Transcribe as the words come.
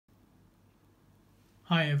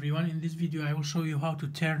Hi everyone, in this video I will show you how to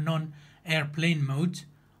turn on airplane mode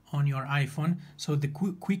on your iPhone. So the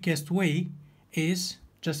quickest way is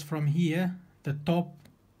just from here, the top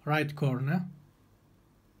right corner,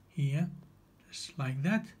 here, just like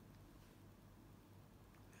that.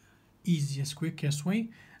 Easiest, quickest way.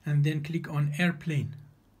 And then click on airplane,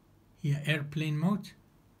 here airplane mode,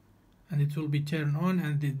 and it will be turned on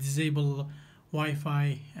and disable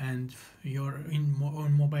Wi-Fi and your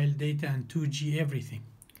own mobile data and 2G everything.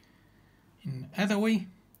 In other way,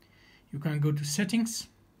 you can go to settings.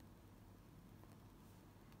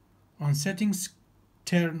 On settings,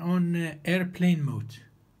 turn on airplane mode.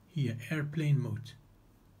 Here, airplane mode.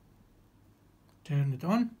 Turn it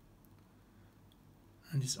on,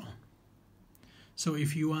 and it's on. So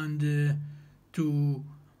if you want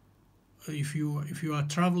if you are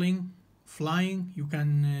traveling, flying, you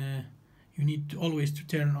can you need always to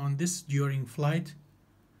turn on this during flight,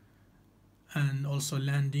 and also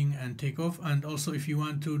landing and takeoff. And also if you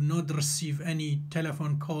want to not receive any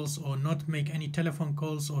telephone calls or not make any telephone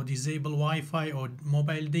calls or disable Wi-Fi or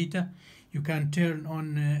mobile data, you can turn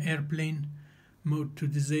on airplane mode to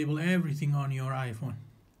disable everything on your iPhone.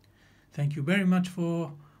 Thank you very much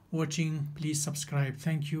for watching. Please subscribe.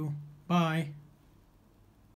 Thank you. Bye.